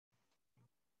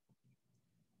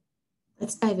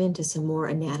Let's dive into some more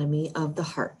anatomy of the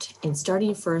heart, and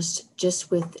starting first just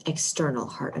with external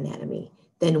heart anatomy.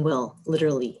 Then we'll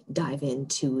literally dive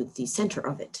into the center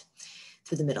of it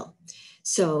through the middle.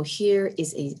 So here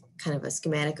is a kind of a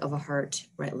schematic of a heart,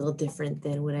 right? A little different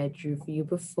than what I drew for you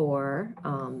before.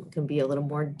 It can be a little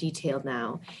more detailed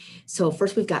now. So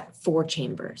first we've got 4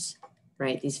 chambers,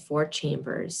 right? These 4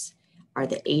 chambers are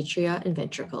the atria and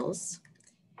ventricles,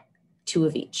 2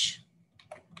 of each.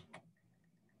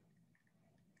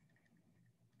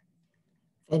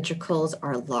 Ventricles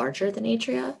are larger than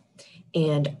atria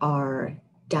and are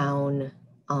down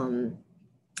on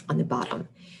the bottom.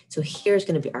 So here's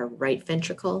going to be our right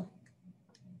ventricle,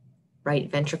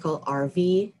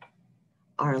 RV,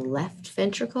 our left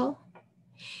ventricle.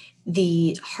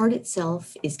 The heart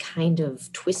itself is kind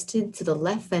of twisted, so the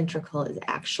left ventricle is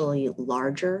actually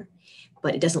larger,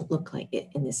 but it doesn't look like it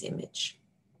in this image,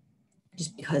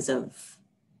 just because of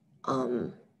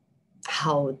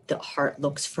how the heart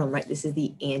looks from, right? This is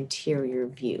the anterior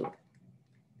view.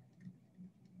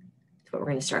 That's what we're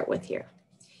going to start with here.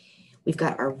 We've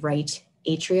got our right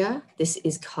atria. This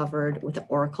is covered with the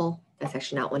auricle. That's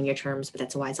actually not one of your terms, but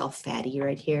that's why it's all fatty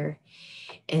right here.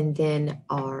 And then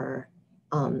our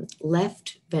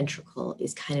left ventricle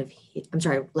is kind of,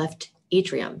 left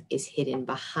atrium is hidden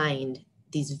behind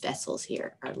these vessels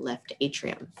here, our left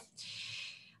atrium.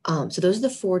 So those are the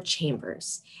 4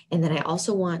 chambers. And then I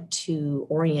also want to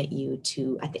orient you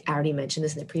to, I already mentioned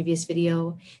this in the previous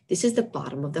video, this is the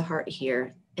bottom of the heart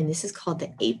here, and this is called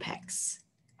the apex.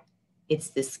 It's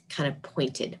this kind of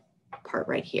pointed part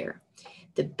right here.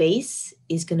 The base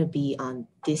is going to be on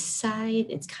this side.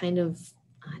 It's kind of,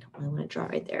 I don't really want to draw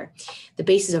right there. The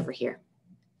base is over here.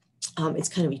 It's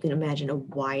kind of, you can imagine a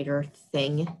wider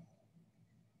thing.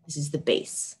 This is the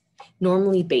base.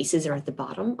 Normally bases are at the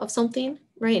bottom of something,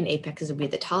 right? And apexes would be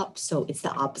at the top. So it's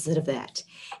the opposite of that.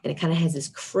 And it kind of has this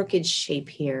crooked shape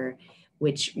here,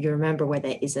 which you remember where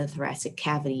that is a thoracic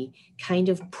cavity, kind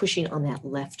of pushing on that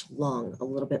left lung a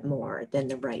little bit more than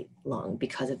the right lung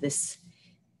because of this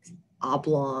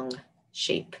oblong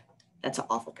shape. That's an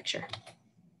awful picture.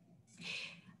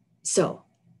 So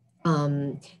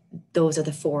those are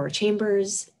the 4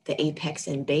 chambers, the apex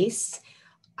and base.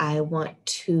 we're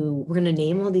going to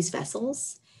name all these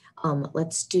vessels.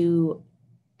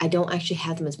 I don't actually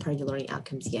have them as part of your learning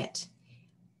outcomes yet,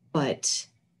 but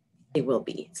they will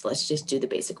be. So let's just do the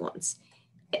basic ones.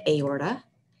 The aorta,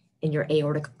 and your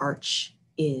aortic arch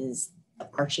is the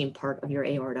arching part of your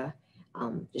aorta.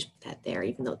 Just put that there,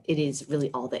 even though it is really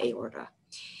all the aorta.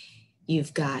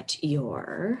 You've got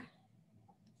your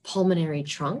pulmonary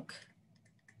trunk,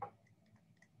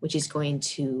 which is going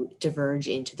to diverge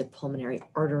into the pulmonary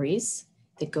arteries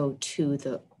that go to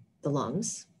the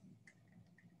lungs.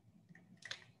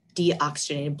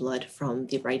 Deoxygenated blood from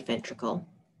the right ventricle.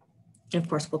 And of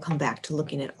course, we'll come back to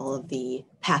looking at all of the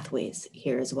pathways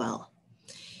here as well.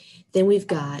 Then we've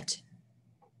got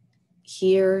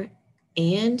here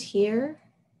and here.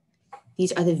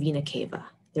 These are the vena cava.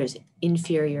 There's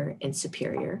inferior and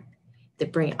superior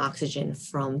that bring oxygen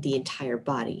from the entire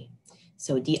body.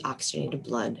 So deoxygenated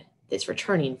blood that's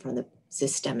returning from the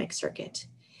systemic circuit.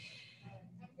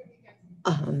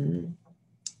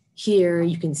 Here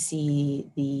you can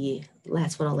see the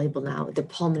last one I'll label now, the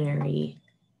pulmonary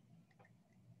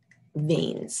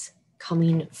veins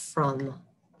coming from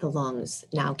the lungs,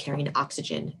 now carrying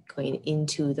oxygen going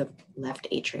into the left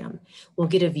atrium. We'll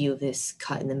get a view of this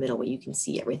cut in the middle where you can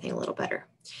see everything a little better.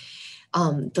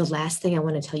 The last thing I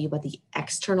want to tell you about the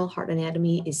external heart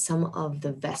anatomy is some of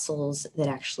the vessels that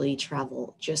actually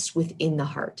travel just within the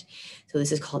heart. So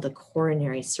this is called the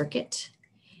coronary circuit.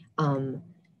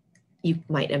 You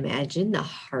might imagine the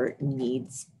heart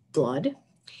needs blood.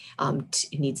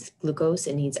 It needs glucose,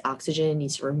 it needs oxygen, it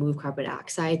needs to remove carbon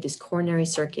dioxide. This coronary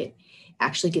circuit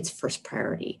actually gets first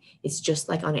priority. It's just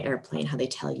like on an airplane, how they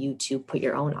tell you to put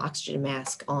your own oxygen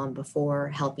mask on before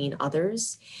helping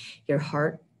others. Your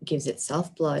heart gives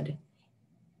itself blood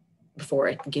before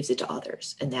it gives it to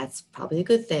others. And that's probably a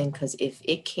good thing, because if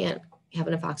it can't have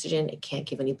enough oxygen, it can't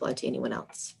give any blood to anyone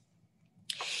else.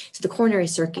 So the coronary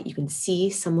circuit, you can see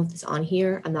some of this on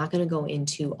here. I'm not going to go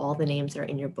into all the names that are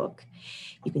in your book.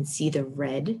 You can see the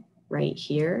red right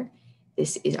here.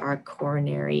 This is our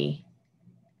coronary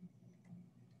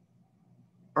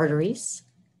arteries.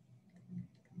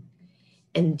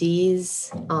 And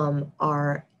these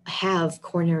have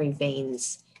coronary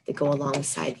veins that go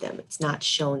alongside them. It's not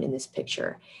shown in this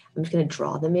picture. I'm just going to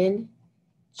draw them in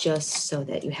just so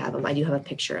that you have them. I do have a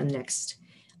picture on the next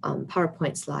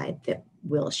PowerPoint slide that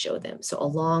will show them. So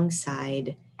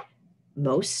alongside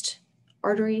most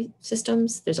artery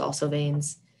systems, there's also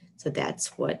veins. So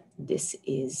that's what this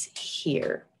is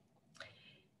here.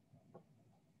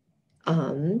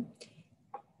 Then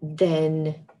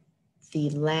the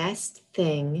last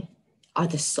thing are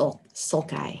the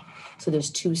sulci. So there's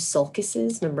two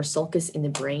sulcuses. Remember, sulcus in the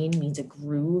brain means a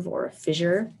groove or a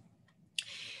fissure.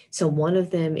 So one of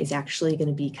them is actually going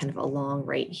to be kind of along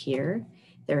right here.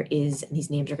 There is, and these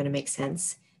names are going to make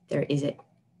sense. There is a,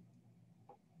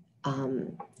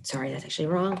 sorry, that's actually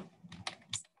wrong.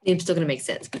 Name's still going to make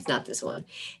sense, but it's not this one.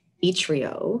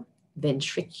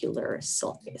 Atrioventricular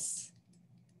sulcus.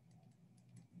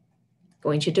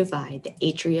 Going to divide the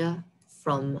atria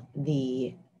from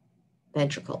the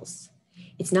ventricles.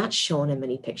 It's not shown in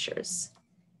many pictures,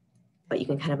 but you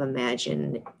can kind of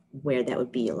imagine where that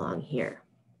would be along here.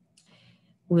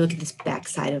 When we look at this back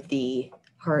side of the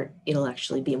heart, it'll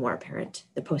actually be more apparent,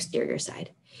 the posterior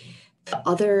side. The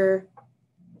other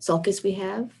sulcus we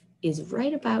have is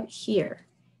right about here.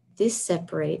 This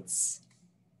separates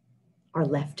our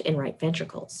left and right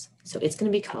ventricles. So it's going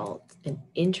to be called an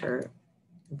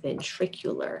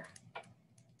interventricular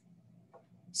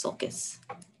sulcus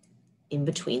in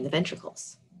between the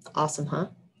ventricles. Awesome, huh?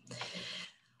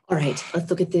 All right,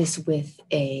 let's look at this with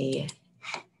a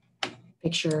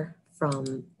picture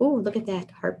from, oh, look at that,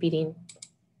 heart beating.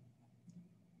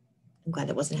 I'm glad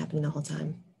that wasn't happening the whole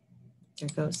time. There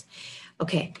it goes.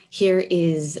 Okay, here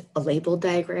is a labeled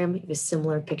diagram. You have a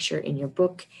similar picture in your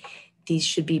book. These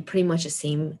should be pretty much the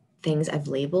same things I've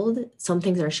labeled. Some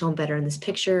things that are shown better in this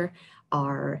picture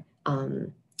are,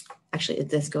 actually,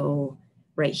 let's go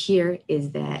right here,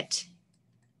 is that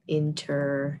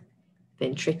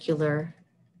interventricular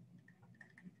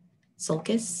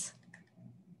sulcus.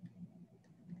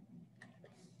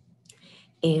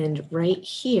 And right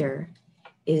here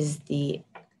is the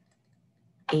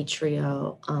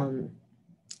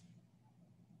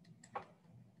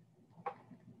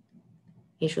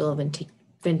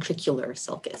atrioventricular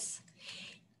sulcus.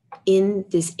 In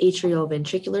this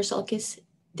atrioventricular sulcus,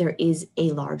 there is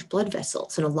a large blood vessel.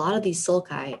 So a lot of these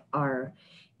sulci are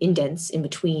indents in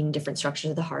between different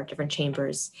structures of the heart, different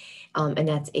chambers, and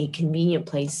that's a convenient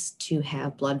place to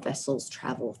have blood vessels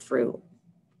travel through.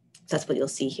 So that's what you'll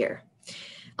see here.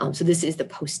 So this is the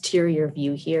posterior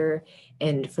view here.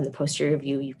 And from the posterior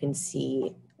view, you can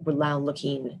see we're now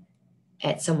looking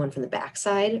at someone from the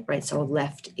backside, right? So our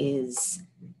left is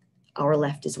our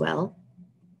left as well.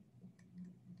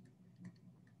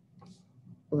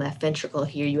 Left ventricle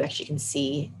here, you actually can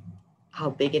see how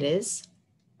big it is,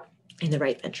 and the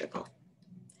right ventricle.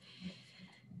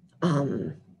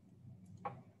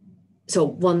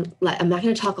 So I'm not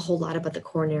going to talk a whole lot about the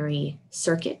coronary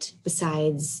circuit,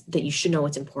 besides that you should know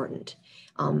what's important,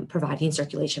 providing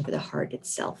circulation for the heart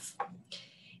itself.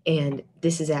 And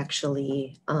this is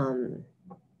actually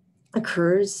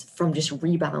occurs from just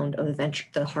rebound of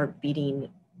the heart beating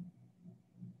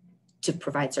to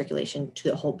provide circulation to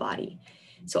the whole body.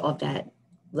 So of that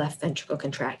left ventricle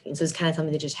contracting. So it's kind of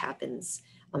something that just happens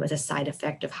as a side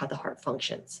effect of how the heart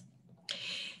functions.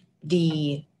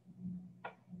 The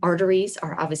arteries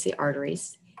are obviously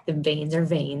arteries. The veins are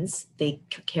veins. They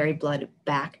carry blood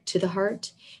back to the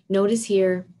heart. Notice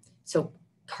here, so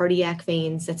cardiac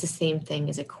veins, that's the same thing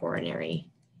as a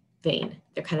coronary vein.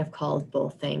 They're kind of called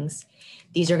both things.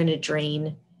 These are going to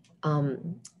drain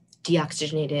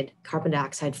deoxygenated, carbon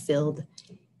dioxide filled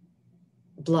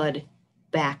blood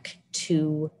back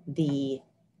to the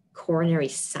coronary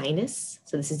sinus.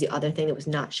 So this is the other thing that was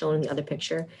not shown in the other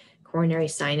picture. Coronary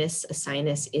sinus, a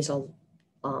sinus is a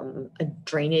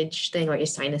drainage thing, right? Your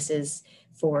sinuses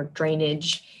for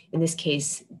drainage. In this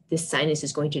case, this sinus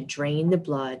is going to drain the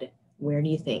blood. Where do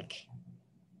you think?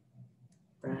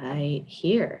 Right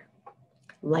here.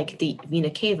 Like the vena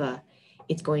cava,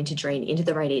 it's going to drain into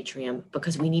the right atrium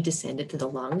because we need to send it to the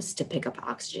lungs to pick up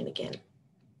oxygen again.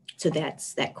 So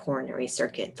that's that coronary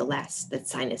circuit, that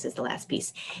sinus is the last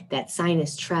piece. That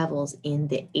sinus travels in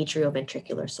the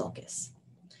atrioventricular sulcus.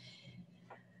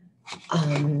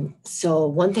 So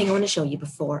one thing I want to show you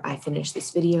before I finish this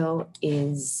video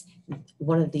is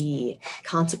one of the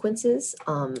consequences,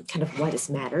 kind of why this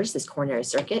matters, this coronary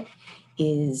circuit,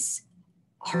 is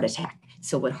heart attack.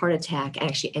 So what heart attack,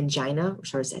 actually angina,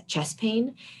 which is chest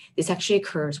pain, this actually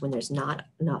occurs when there's not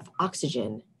enough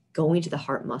oxygen going to the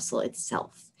heart muscle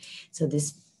itself. So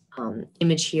this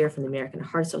image here from the American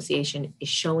Heart Association is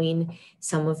showing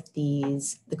some of the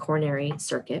coronary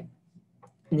circuit.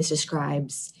 And this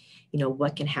describes,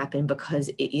 what can happen because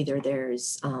either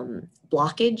there's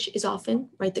blockage is often,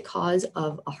 right, the cause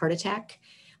of a heart attack,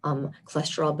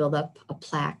 cholesterol buildup, a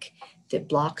plaque that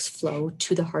blocks flow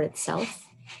to the heart itself.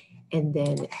 And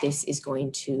then this is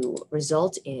going to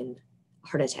result in a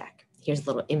heart attack. Here's a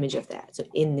little image of that. So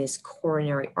in this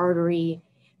coronary artery,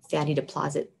 fatty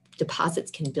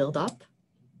deposits can build up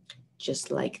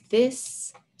just like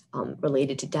this,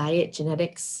 related to diet,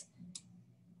 genetics.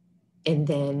 And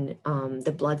then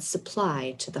the blood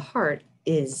supply to the heart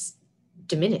is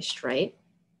diminished, right?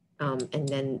 And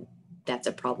then that's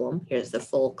a problem. Here's the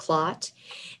full clot,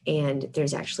 and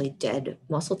there's actually dead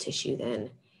muscle tissue then.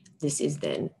 This is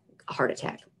then a heart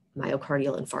attack.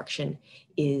 Myocardial infarction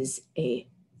is a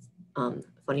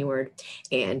funny word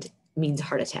and means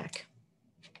heart attack.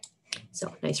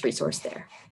 So nice resource there.